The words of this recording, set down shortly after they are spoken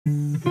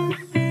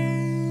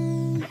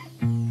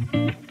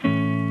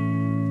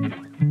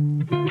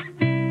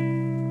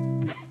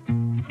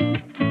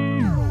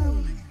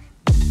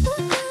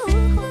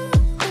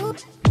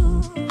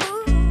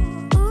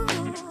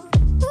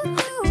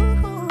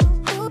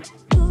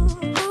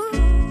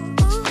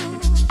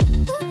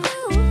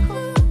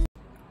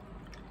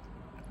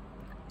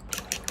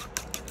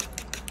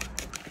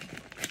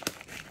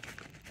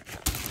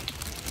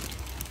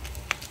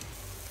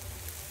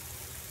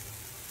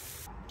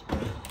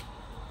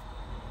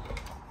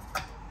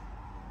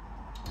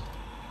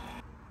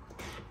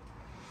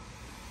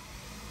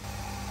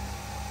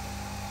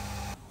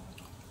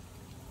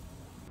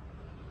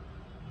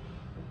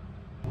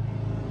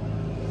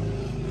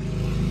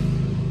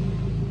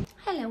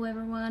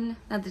everyone,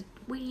 another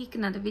week,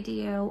 another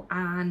video,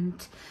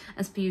 and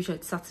as per usual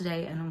it's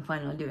Saturday and I'm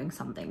finally doing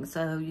something.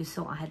 So you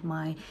saw I had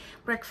my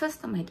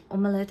breakfast. I made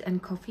omelette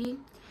and coffee.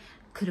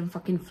 Couldn't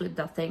fucking flip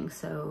that thing,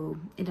 so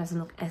it doesn't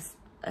look as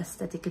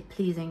aesthetically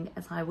pleasing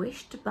as I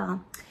wished, but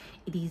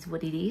it is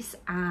what it is.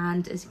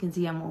 And as you can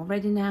see, I'm all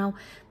ready now,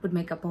 put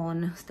makeup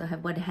on, still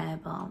have wet hair,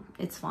 but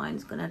it's fine,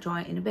 it's gonna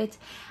dry in a bit.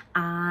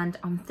 And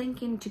I'm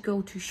thinking to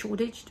go to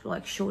Shoreditch, to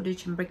like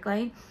Shoreditch and Brick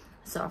Lane.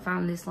 So I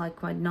found this like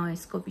quite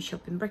nice coffee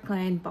shop in Brick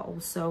Lane, but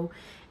also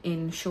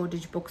in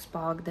Shoreditch Box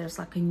Park there's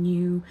like a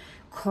new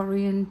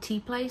Korean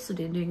tea place. So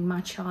they're doing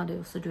matcha, they're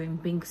also doing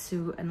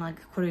bingsu and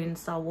like Korean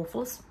style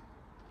waffles.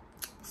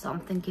 So I'm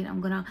thinking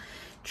I'm gonna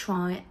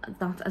try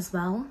that as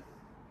well.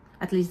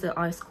 At least the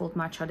ice cold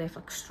matcha, they have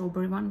like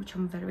strawberry one, which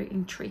I'm very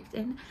intrigued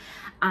in.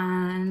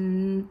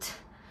 And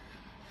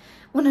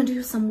wanna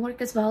do some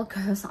work as well,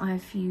 because I have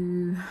a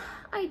few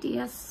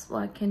ideas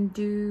what I can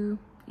do.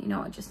 You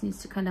know, I just need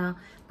to kind of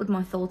put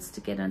my thoughts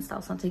together and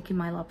stuff. So I'm taking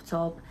my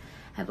laptop,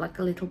 have like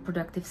a little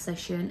productive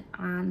session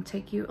and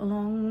take you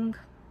along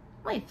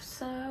with.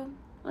 So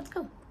let's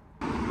go.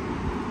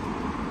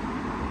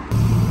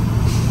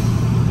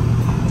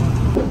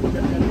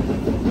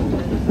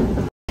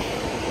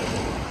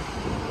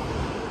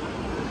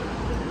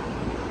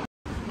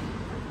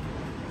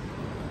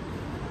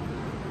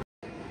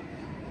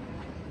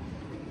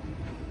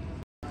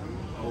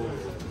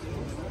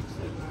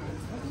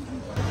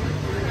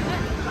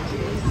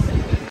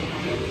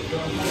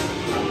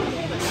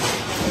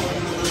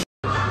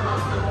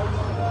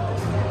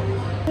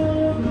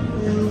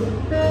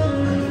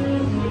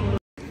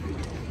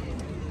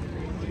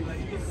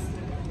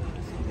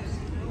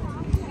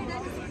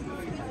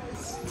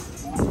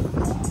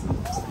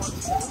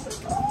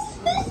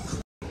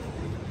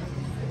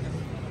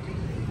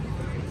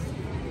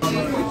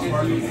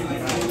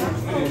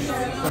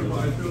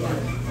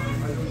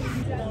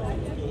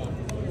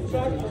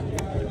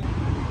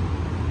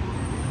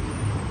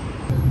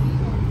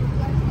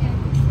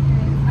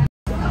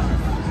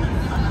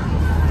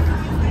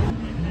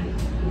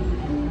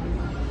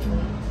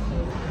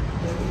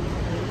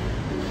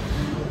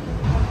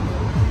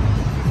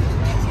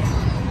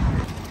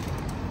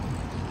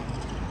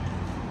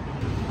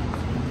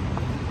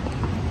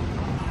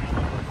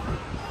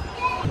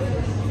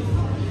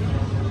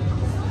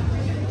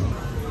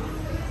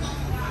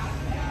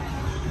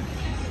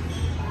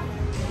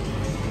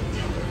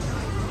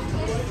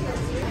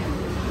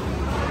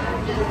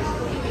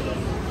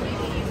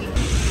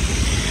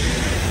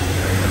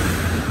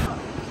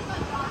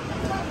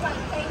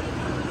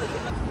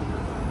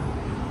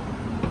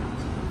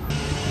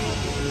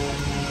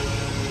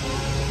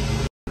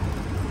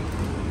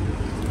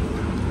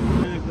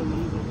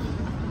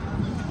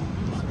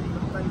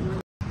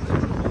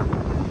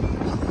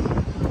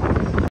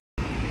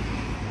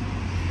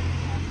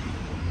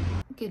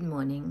 Good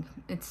morning,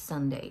 it's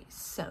Sunday.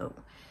 So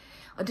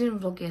I didn't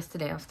vlog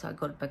yesterday after I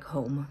got back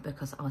home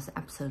because I was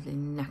absolutely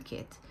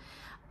knackered.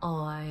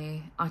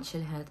 I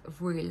actually had a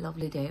really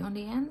lovely day on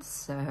the end,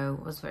 so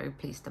I was very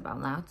pleased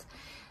about that.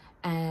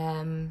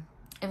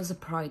 It was a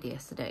Pride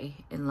yesterday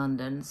in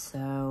London,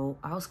 so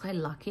I was quite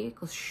lucky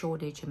because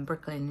Shoreditch and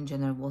Brick Lane in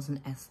general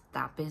wasn't as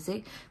that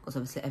busy, because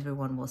obviously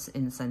everyone was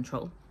in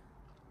Central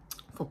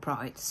for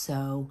Pride.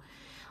 So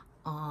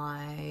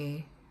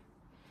I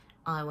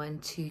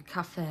went to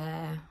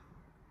Cafe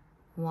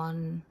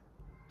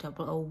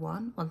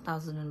 1001, I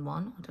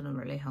don't know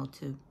really how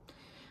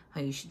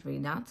you should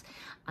read that.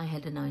 I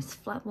had a nice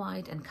flat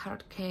white and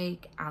carrot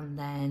cake, and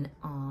then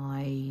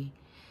I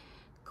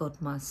got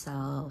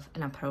myself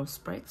an aperol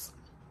spritz.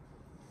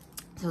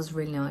 So it was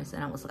really nice,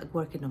 and I was like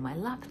working on my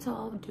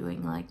laptop,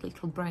 doing like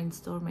little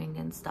brainstorming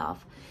and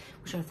stuff,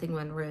 which I think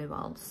went really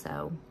well.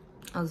 So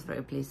I was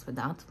very pleased with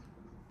that.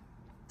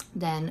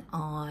 Then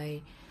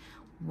I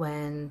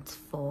went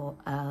for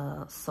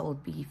a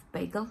salt beef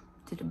bagel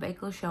to the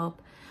bagel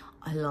shop.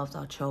 I love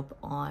that shop.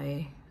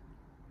 I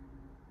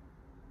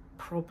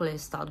probably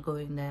started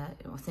going there,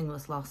 I think it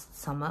was last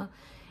summer.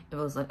 It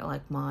was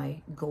like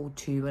my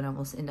go-to when I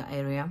was in the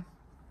area.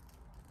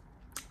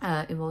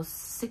 It was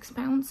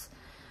 £6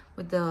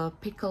 with the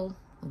pickle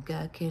or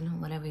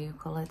gherkin, whatever you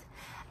call it,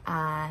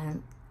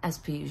 and as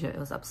per usual it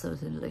was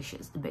absolutely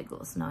delicious. The bagel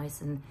was nice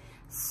and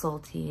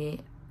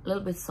salty, a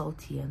little bit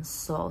salty and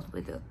salt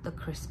with the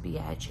crispy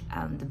edge,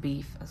 and the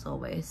beef as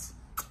always,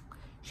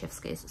 chef's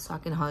kiss. So I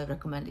can highly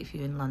recommend if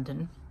you're in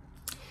London.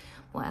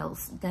 What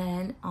else?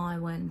 Then I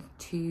went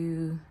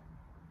to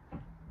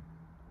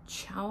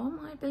Cha-oom,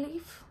 I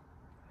believe.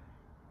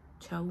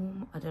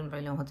 Cha-oom, I don't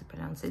really know how to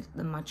pronounce it,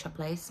 the matcha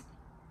place.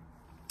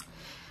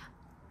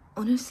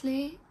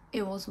 Honestly,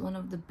 it was one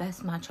of the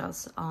best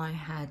matchas I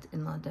had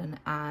in London,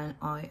 and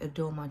I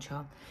adore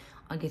matcha.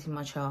 I get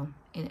matcha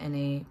in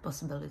any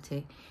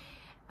possibility.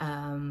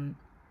 And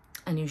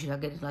usually I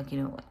get it like, you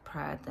know, like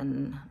Pratt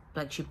and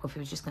Black Sheep Coffee,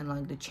 which is kind of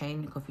like the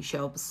chain coffee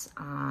shops,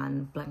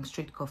 and Blank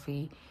Street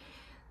Coffee.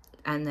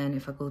 And then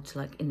if I go to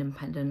like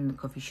independent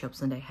coffee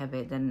shops and they have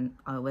it, then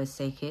I always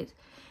take it.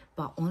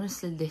 But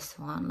honestly, this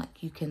one,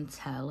 like, you can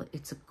tell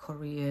it's a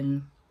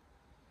Korean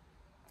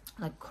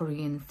like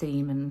Korean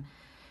theme,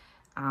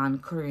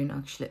 and Korean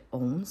actually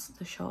owns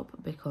the shop,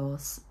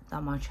 because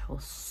that matcha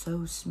was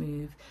so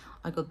smooth.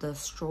 I got the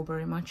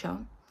strawberry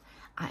matcha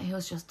and it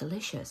was just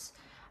delicious.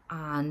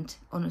 And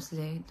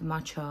honestly, the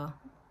matcha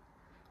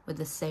with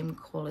the same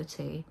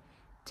quality,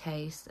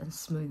 taste and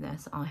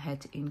smoothness I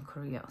had in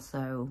Korea.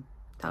 So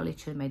that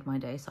literally made my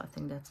day. So I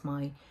think that's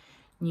my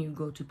new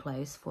go-to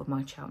place for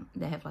matcha.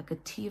 They have like a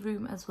tea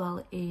room as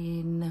well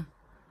in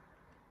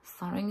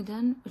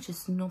Farringdon, which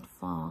is not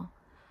far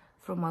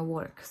from my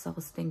work. So I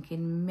was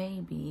thinking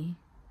maybe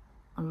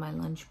on my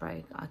lunch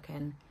break I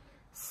can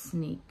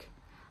sneak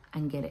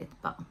and get it,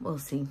 but we'll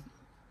see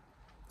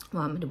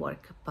while I'm at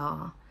work.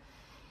 But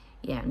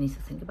yeah, I need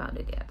to think about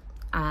it yet.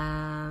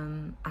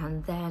 And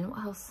then what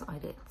else I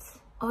did?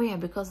 Oh yeah,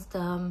 because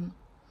the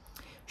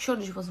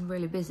Shoreditch wasn't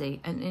really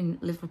busy, and in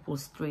Liverpool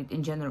Street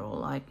in general,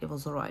 like, it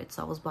was alright.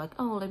 So I was like,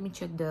 oh, let me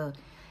check the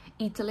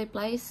Italy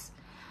place.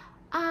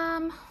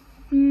 I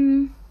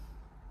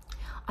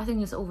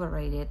think it's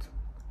overrated.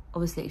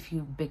 Obviously, if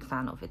you're a big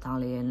fan of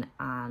Italian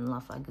and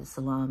love like the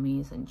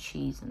salamis and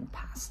cheese and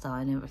pasta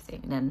and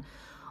everything, then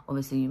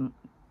obviously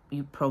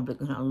you're probably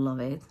gonna love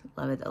it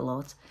a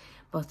lot.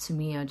 But to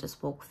me, I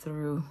just walked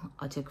through,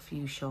 I took a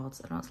few shots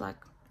and I was like,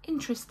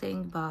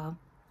 interesting, but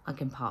I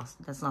can pass.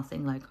 There's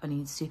nothing like I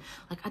need to,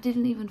 like, I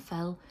didn't even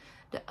feel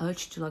the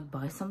urge to like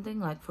buy something.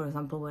 Like, for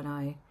example,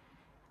 and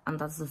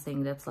that's the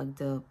thing, that's like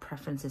the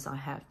preferences I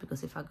have,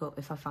 because if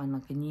I find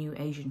like a new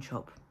Asian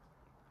shop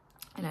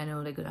and I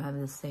know they're gonna have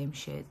the same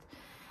shit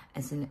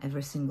as in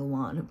every single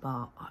one,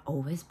 but I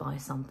always buy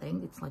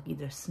something. It's like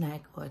either a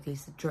snack or at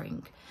least a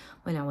drink.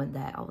 When I went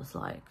there, I was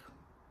like,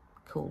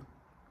 cool,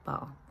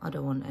 but I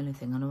don't want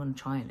anything. I don't want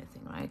to try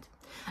anything, right?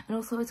 And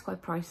also it's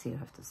quite pricey, I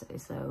have to say,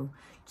 so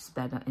just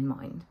bear that in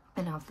mind.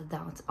 And after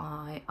that,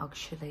 I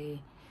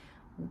actually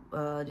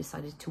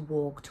decided to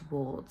walk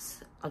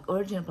towards, like,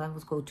 original plan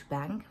was go to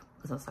Bank,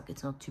 because I was like,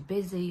 it's not too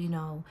busy, you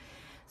know,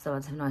 so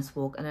it's a nice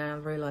walk. And then I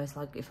realized,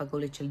 like, if I go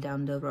literally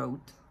down the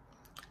road,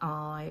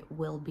 I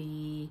will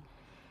be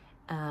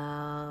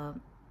I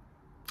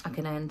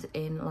can end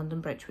in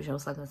London Bridge, which I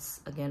was like,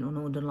 that's again on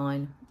Northern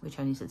Line, which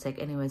I need to take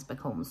anyways back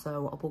home.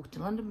 So I walked to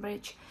London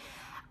Bridge,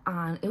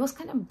 and it was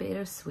kind of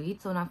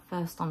bittersweet. So when I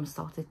first time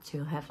started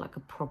to have like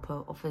a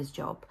proper office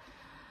job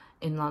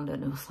in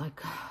London, it was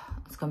like,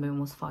 it's gonna be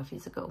almost 5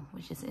 years ago,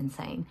 which is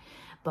insane.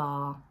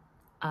 But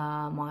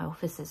my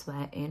offices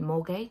were in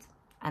Moorgate,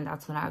 and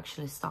that's when I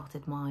actually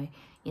started my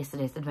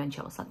yesterday's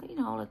adventure. I was like, you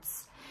know,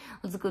 let's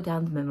go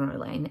down the memory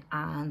lane.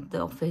 And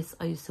the office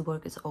I used to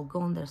work is all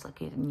gone. There's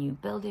like a new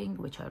building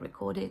which I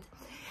recorded,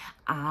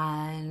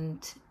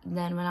 and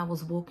then when I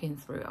was walking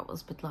through, I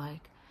was a bit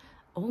like,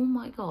 oh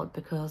my god,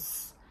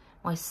 because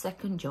my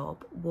second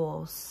job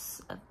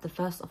was the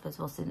first office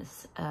was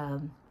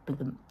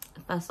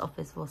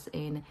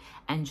in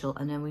Angel,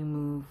 and then we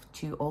moved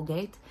to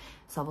Aldgate.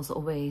 So I was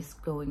always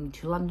going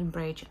to London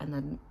Bridge and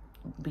then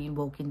being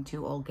walking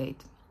to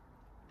Aldgate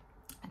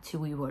to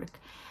WeWork.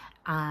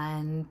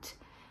 And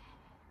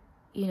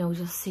you know,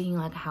 just seeing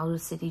like how the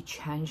city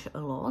changed a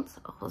lot,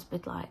 I was a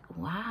bit like,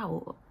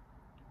 wow,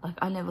 like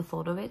I never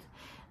thought of it.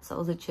 So I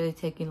was actually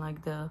taking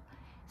like the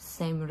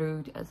same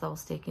route as I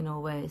was taking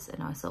always,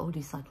 and I saw all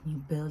these like new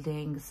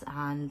buildings,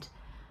 and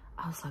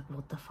I was like,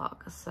 what the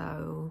fuck?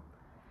 So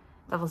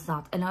that was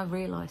that. And I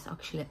realized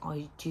actually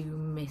I do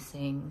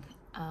missing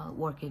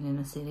working in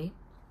a city,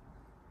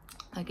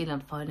 like in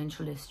that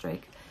financial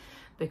district,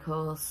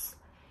 because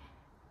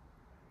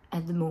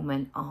at the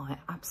moment I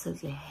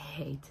absolutely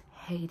hate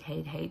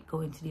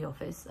going to the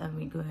office, and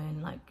we go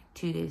in like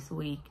 2 days a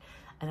week,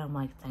 and I'm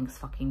like, thanks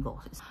fucking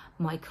god.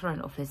 My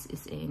current office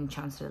is in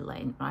Chancery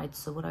Lane, right?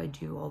 So what I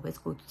do, I always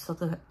go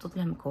to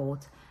Tottenham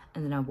Court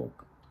and then I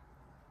walk,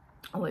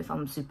 or if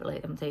I'm super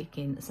late, I'm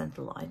taking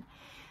Central Line.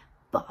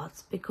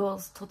 But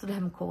because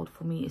Tottenham Court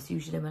for me is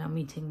usually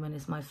when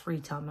it's my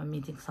free time, I'm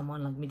meeting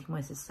someone, like meeting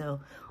my sister,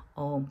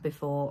 or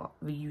before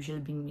I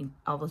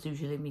was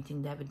usually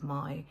meeting there with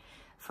my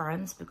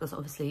friends, because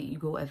obviously you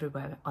go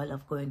everywhere. I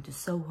love going to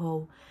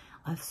Soho.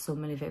 I have so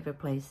many favorite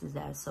places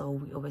there, so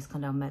we always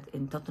kind of met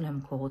in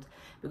Tottenham Court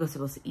because it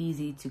was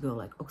easy to go,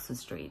 like Oxford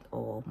Street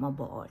or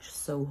Marble Arch,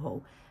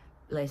 Soho,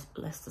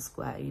 Leicester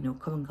Square, you know,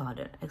 Covent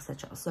Garden,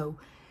 etc. So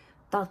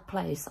that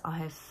place I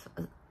have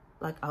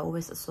like I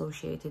always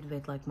associated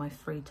with like my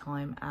free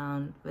time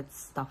and with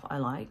stuff I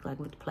like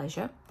with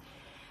pleasure.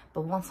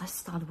 But once I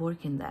started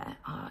working there,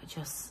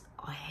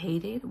 I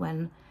hate it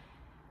when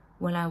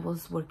I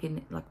was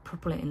working like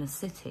properly in a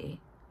city.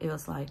 It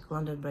was like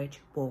London Bridge,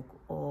 walk,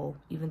 or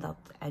even that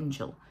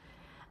Angel,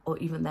 or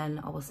even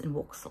then I was in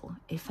Vauxhall.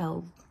 It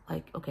felt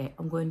like, okay,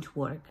 I'm going to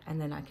work, and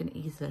then I can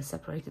easily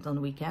separate it on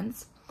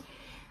weekends.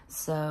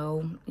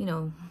 So, you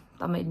know,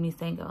 that made me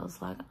think, I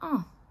was like,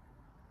 oh,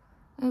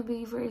 it would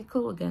be really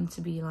cool again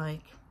to be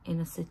like in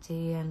a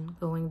city and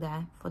going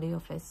there for the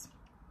office.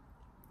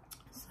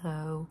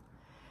 So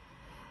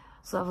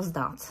that was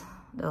that.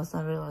 There was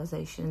some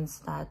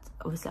realizations that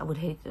obviously I would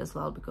hate it as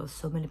well, because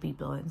so many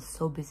people are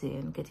so busy,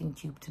 and getting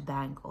tube to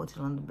Bank or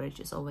to London Bridge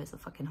is always a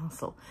fucking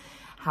hustle.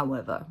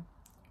 However,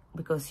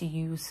 because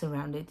you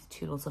surrounded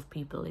to lots of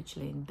people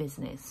literally in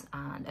business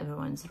and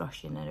everyone's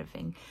rushing and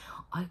everything.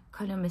 I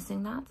kind of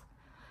missing that.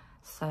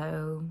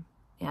 So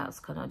yeah, it's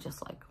kind of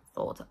just like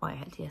thought I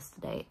had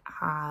yesterday.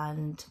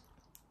 And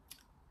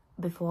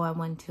before I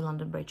went to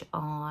London Bridge,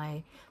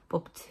 I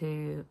popped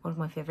to one of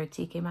my favorite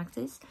TK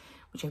Maxx's,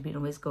 which I've been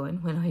always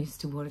going when I used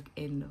to work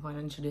in the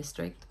financial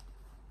district.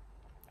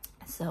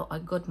 So I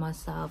got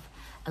myself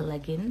a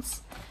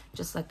leggings,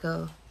 just like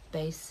a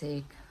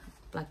basic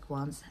black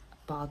ones,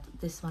 but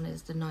this one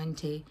is the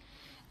 90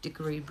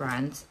 degree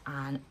brand,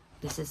 and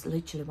this is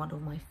literally one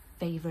of my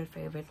favorite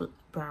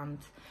brand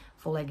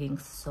for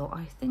leggings. So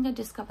I think I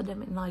discovered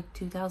them in like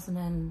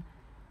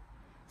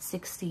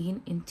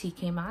 2016 in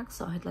TK Maxx.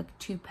 So I had like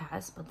 2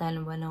 pairs, but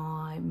then when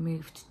I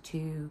moved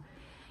to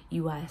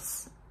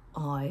US,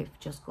 I've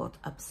just got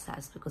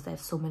obsessed because they have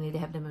so many. They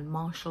have them in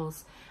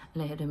Marshalls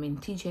and they have them in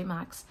TJ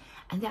Maxx,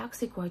 and they're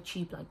actually quite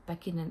cheap. Like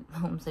back in,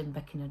 I'm saying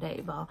back in the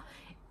day, but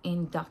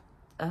in that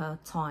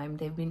time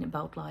they've been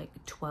about like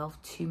 12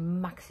 to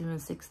maximum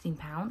 16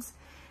 pounds.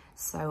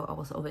 So I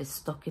was always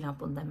stocking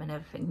up on them and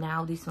everything.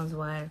 Now these ones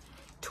were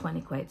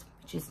 20 quid,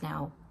 which is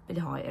now a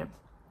bit higher,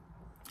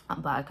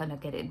 but I kind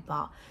of get it.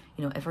 But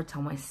you know, every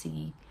time I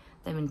see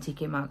them in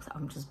TK Maxx,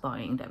 I'm just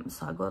buying them.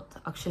 So I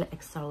got actually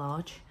extra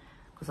large,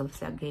 because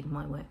obviously I gained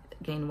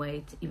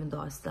weight, even though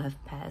I still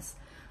have pairs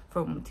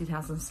from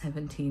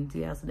 2017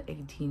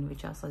 2018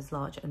 which are size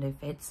large and they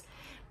fits.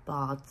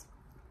 But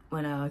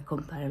when I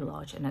compare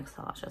large and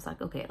extra large, I was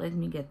like, okay, let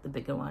me get the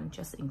bigger one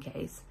just in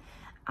case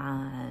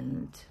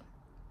and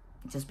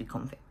just be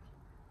comfy.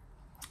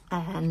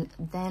 And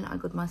then I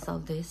got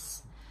myself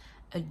this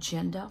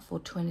agenda for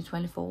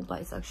 2024,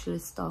 but it's actually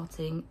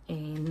starting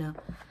in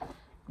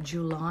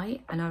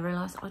July, and I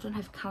realized I don't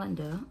have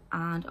calendar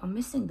and I'm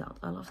missing that.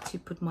 I love to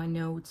put my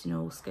notes, you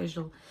know,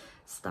 schedule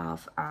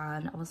stuff.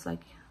 And I was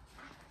like,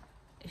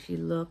 if you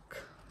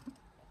look,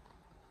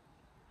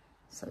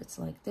 so it's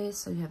like this.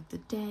 So you have the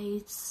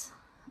dates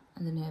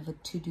and then you have a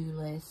to-do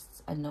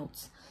list and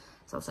notes.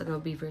 So it's like, it'll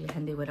be really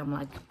handy when I'm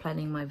like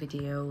planning my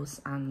videos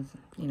and,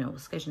 you know,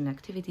 scheduling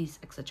activities,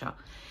 etc.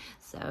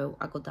 So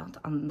I got that,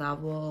 and that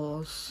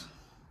was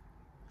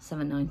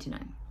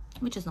 $7.99,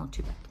 which is not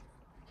too bad.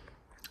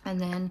 And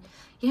then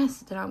yes,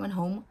 then I went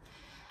home,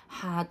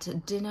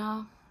 had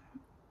dinner,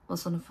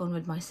 was on the phone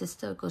with my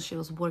sister because she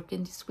was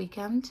working this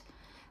weekend,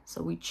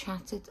 so we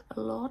chatted a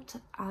lot.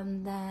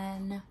 And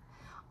then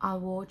I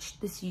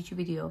watched this YouTube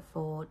video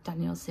for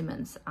Daniel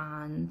Simmons,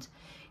 and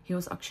he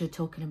was actually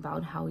talking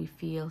about how he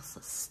feels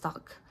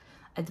stuck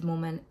at the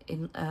moment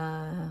in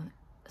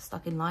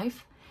stuck in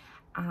life.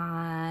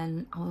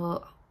 And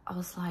I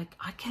was like,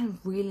 I can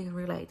really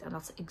relate, and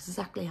that's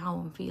exactly how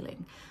I'm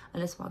feeling.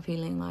 And that's why I'm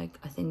feeling like,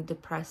 I think,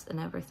 depressed and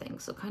everything.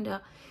 So kind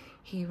of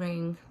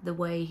hearing the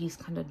way he's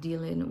kind of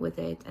dealing with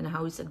it and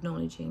how he's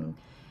acknowledging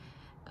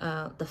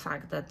the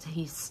fact that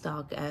he's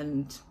stuck,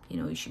 and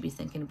you know, you should be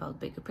thinking about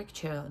bigger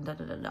picture and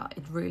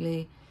it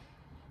really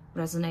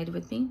resonated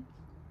with me.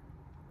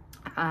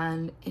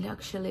 And it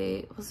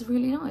actually was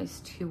really nice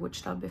to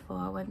watch that before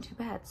I went to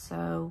bed.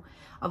 So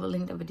I will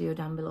link the video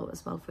down below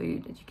as well for you,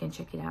 that you can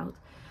check it out.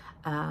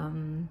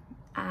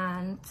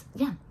 And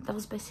yeah, that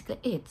was basically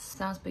it.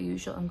 So as per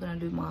usual, I'm gonna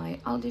do my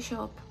Aldi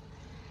shop,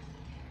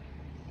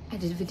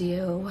 edit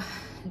video,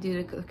 do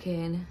the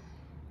cooking,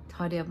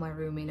 tidy up my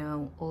room, you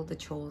know, all the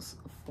chores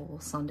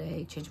for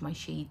Sunday, change my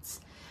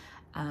sheets,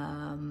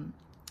 and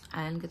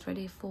get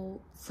ready for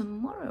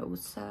tomorrow.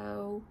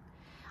 So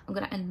I'm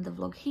gonna end the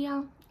vlog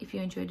here. If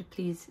you enjoyed it,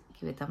 please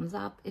give it a thumbs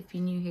up. If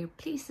you're new here,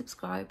 please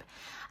subscribe,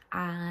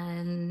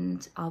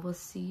 and I will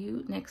see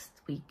you next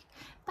week.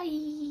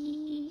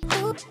 Bye.